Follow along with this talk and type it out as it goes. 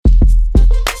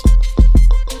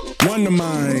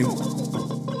Wondermind.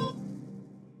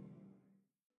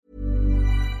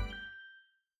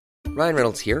 Ryan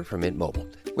Reynolds here from Mint Mobile.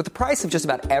 With the price of just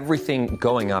about everything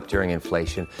going up during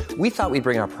inflation, we thought we'd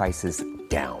bring our prices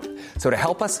down. So to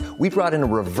help us, we brought in a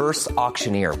reverse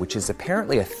auctioneer, which is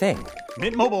apparently a thing.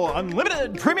 Mint Mobile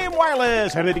Unlimited Premium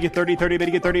Wireless. How to get 30, 30, bit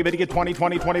to get 30, bit to get 20,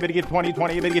 20, 20, bit to get 20,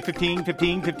 20, bit to get 15,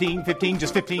 15, 15, 15,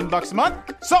 just $15 a month?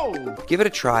 Sold! Give it a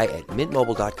try at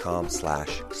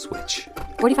mintmobile.com/switch.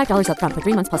 $45 up front for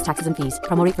 3 months plus taxes and fees.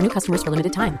 Promo rate for new customers for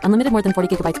limited time. Unlimited more than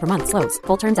 40 gigabytes per month. Slows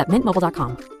full terms at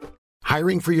mintmobile.com.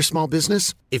 Hiring for your small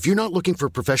business? If you're not looking for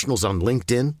professionals on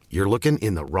LinkedIn, you're looking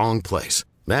in the wrong place.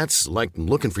 That's like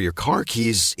looking for your car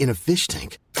keys in a fish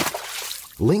tank.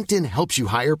 LinkedIn helps you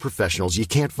hire professionals you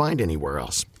can't find anywhere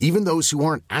else, even those who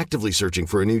aren't actively searching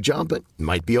for a new job but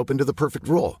might be open to the perfect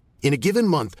role. In a given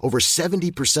month, over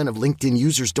 70% of LinkedIn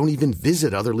users don't even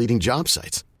visit other leading job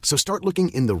sites. So start looking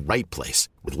in the right place.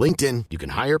 With LinkedIn, you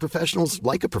can hire professionals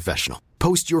like a professional.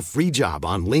 Post your free job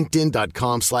on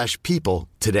linkedin.com/people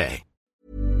today.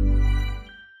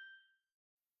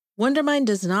 Wondermind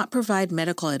does not provide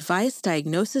medical advice,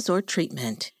 diagnosis, or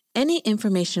treatment. Any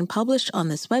information published on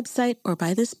this website or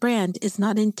by this brand is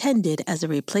not intended as a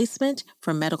replacement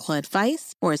for medical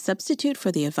advice or a substitute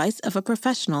for the advice of a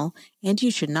professional, and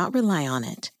you should not rely on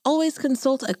it. Always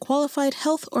consult a qualified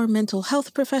health or mental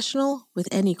health professional with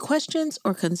any questions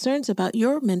or concerns about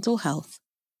your mental health.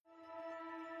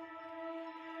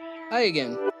 Hi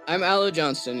again, I'm Aloe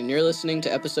Johnston, and you're listening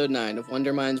to Episode 9 of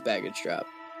Wondermind's Baggage Drop.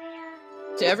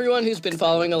 To everyone who's been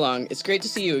following along, it's great to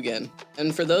see you again.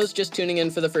 And for those just tuning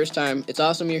in for the first time, it's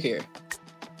awesome you're here.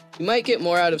 You might get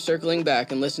more out of circling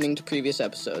back and listening to previous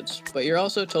episodes, but you're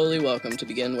also totally welcome to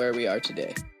begin where we are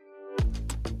today.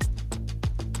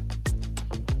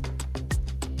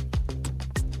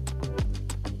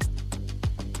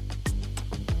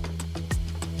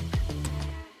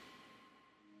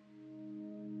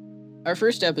 Our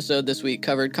first episode this week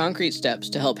covered concrete steps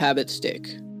to help habits stick.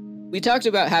 We talked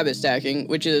about habit stacking,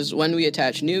 which is when we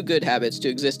attach new good habits to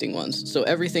existing ones, so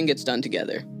everything gets done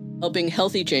together, helping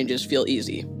healthy changes feel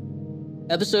easy.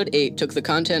 Episode 8 took the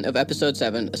content of Episode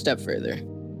 7 a step further.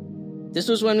 This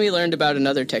was when we learned about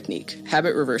another technique,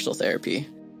 habit reversal therapy,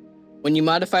 when you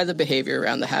modify the behavior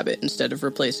around the habit instead of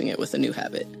replacing it with a new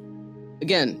habit.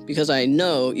 Again, because I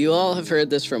know you all have heard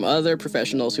this from other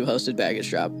professionals who hosted Baggage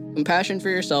Drop, compassion for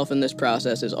yourself in this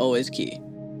process is always key.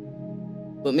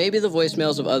 But maybe the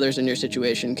voicemails of others in your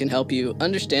situation can help you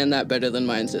understand that better than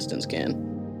my insistence can.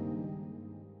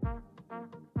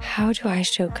 How do I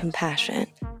show compassion?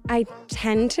 I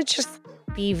tend to just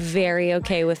be very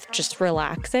okay with just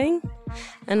relaxing.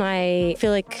 And I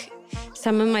feel like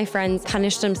some of my friends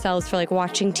punish themselves for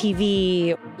watching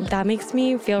TV. That makes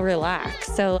me feel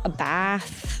relaxed. So a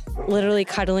bath, literally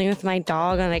cuddling with my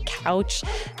dog on a couch,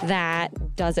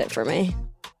 that does it for me.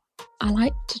 I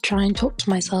like to try and talk to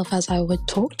myself as I would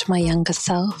talk to my younger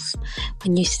self.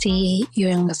 When you see your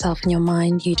younger self in your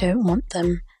mind, you don't want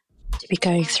them to be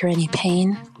going through any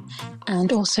pain.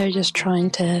 And also just trying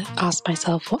to ask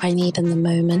myself what I need in the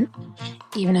moment,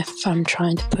 even if I'm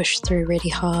trying to push through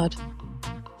really hard.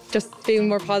 Just being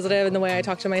more positive in the way I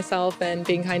talk to myself and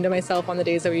being kind to myself on the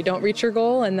days that you don't reach your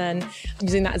goal, and then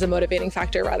using that as a motivating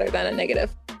factor rather than a negative.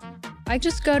 I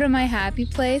just go to my happy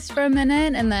place for a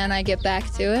minute and then I get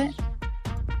back to it.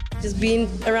 Just being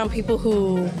around people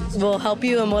who will help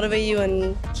you and motivate you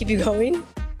and keep you going.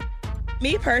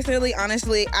 Me personally,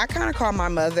 honestly, I kind of call my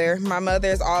mother. My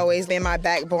mother's always been my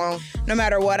backbone. No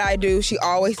matter what I do, she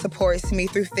always supports me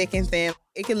through thick and thin.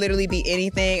 It could literally be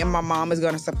anything, and my mom is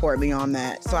going to support me on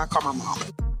that. So I call my mom.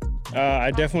 I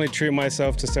definitely treat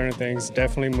myself to certain things,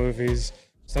 definitely movies.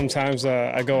 Sometimes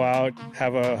I go out,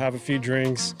 have a few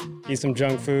drinks, eat some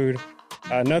junk food.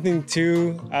 Nothing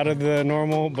too out of the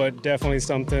normal, but definitely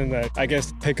something that I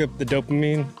guess pick up the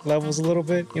dopamine levels a little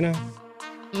bit, you know?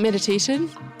 Meditation.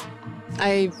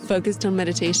 I focused on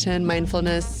meditation,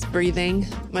 mindfulness, breathing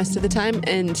most of the time,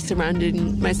 and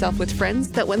surrounding myself with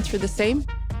friends that went through the same.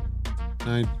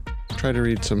 I try to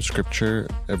read some scripture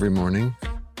every morning.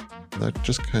 That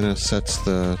just kind of sets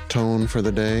the tone for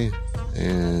the day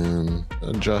and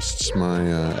adjusts my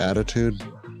attitude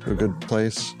to a good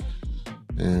place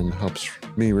and helps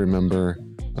me remember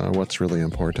what's really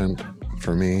important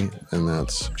for me, and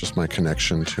that's just my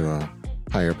connection to a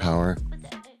higher power.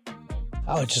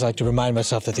 I would just like to remind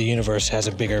myself that the universe has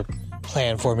a bigger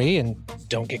plan for me and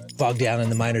don't get bogged down in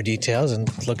the minor details and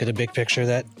look at the big picture,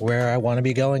 that where I want to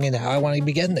be going and how I want to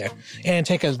be getting there, and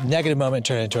take a negative moment and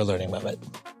turn it into a learning moment.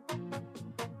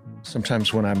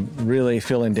 Sometimes when I'm really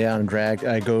feeling down and dragged,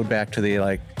 I go back to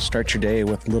the start your day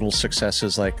with little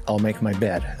successes like I'll make my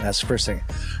bed. That's the first thing.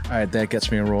 All right, that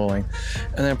gets me rolling.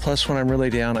 And then plus when I'm really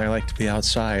down, I like to be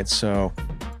outside. So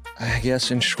I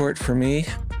guess in short for me,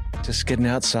 just getting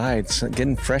outside,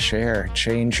 getting fresh air,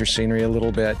 change your scenery a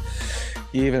little bit.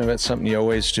 Even if it's something you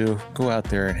always do, go out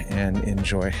there and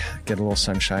enjoy. Get a little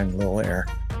sunshine, a little air.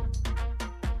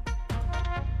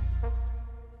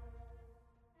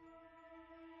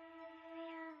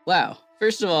 Wow,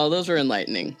 first of all, those were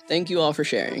enlightening. Thank you all for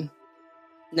sharing.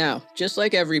 Now, just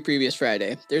like every previous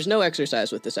Friday, there's no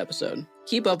exercise with this episode.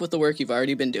 Keep up with the work you've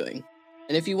already been doing.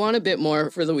 And if you want a bit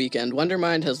more for the weekend,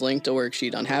 Wondermind has linked a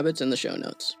worksheet on habits in the show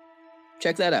notes.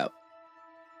 Check that out.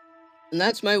 And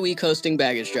that's my week hosting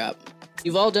Baggage Drop.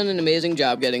 You've all done an amazing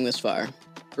job getting this far.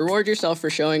 Reward yourself for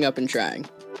showing up and trying.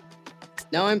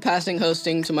 Now I'm passing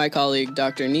hosting to my colleague,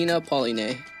 Dr. Nina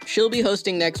Pauline. She'll be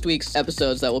hosting next week's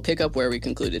episodes that will pick up where we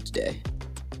concluded today.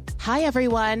 Hi,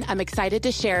 everyone. I'm excited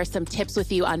to share some tips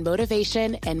with you on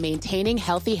motivation and maintaining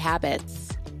healthy habits.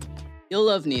 You'll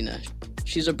love Nina.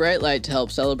 She's a bright light to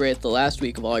help celebrate the last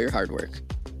week of all your hard work.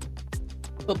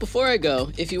 But before I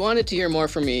go, if you wanted to hear more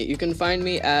from me, you can find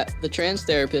me at The Trans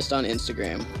Therapist on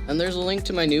Instagram, and there's a link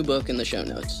to my new book in the show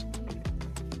notes.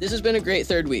 This has been a great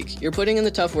third week. You're putting in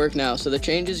the tough work now, so the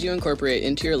changes you incorporate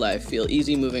into your life feel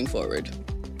easy moving forward.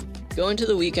 Go into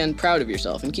the weekend proud of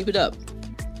yourself and keep it up.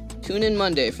 Tune in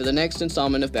Monday for the next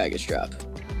installment of Baggage Drop.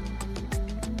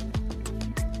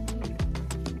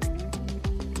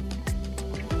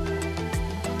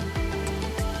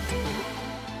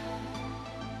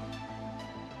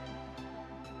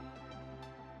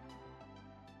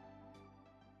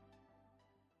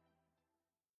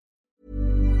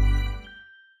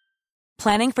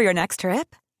 Planning for your next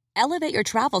trip? Elevate your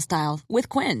travel style with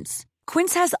Quince.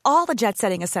 Quince has all the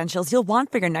jet-setting essentials you'll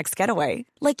want for your next getaway,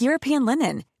 like European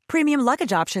linen, premium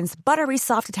luggage options, buttery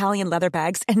soft Italian leather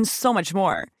bags, and so much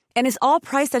more. And is all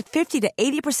priced at 50 to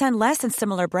 80% less than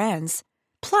similar brands.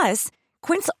 Plus,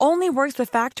 Quince only works with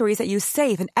factories that use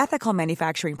safe and ethical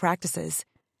manufacturing practices.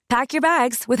 Pack your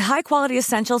bags with high-quality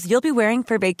essentials you'll be wearing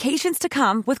for vacations to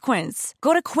come with Quince.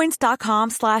 Go to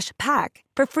quince.com/pack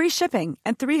for free shipping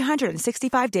and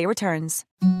 365-day returns.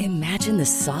 Imagine the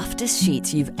softest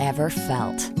sheets you've ever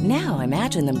felt. Now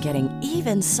imagine them getting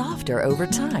even softer over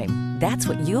time. That's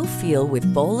what you'll feel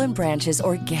with Boll & Branch's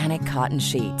organic cotton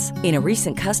sheets. In a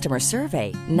recent customer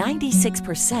survey,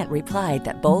 96% replied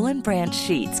that Boll & Branch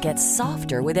sheets get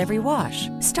softer with every wash.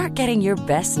 Start getting your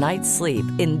best night's sleep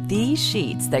in these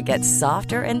sheets that get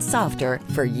softer and softer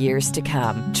for years to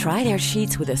come. Try their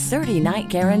sheets with a 30-night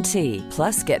guarantee.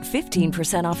 Plus, get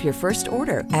 15% off your first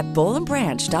order at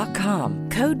bollandbranch.com.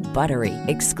 Code BUTTERY.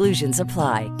 Exclusions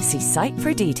apply. See site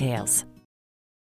for details.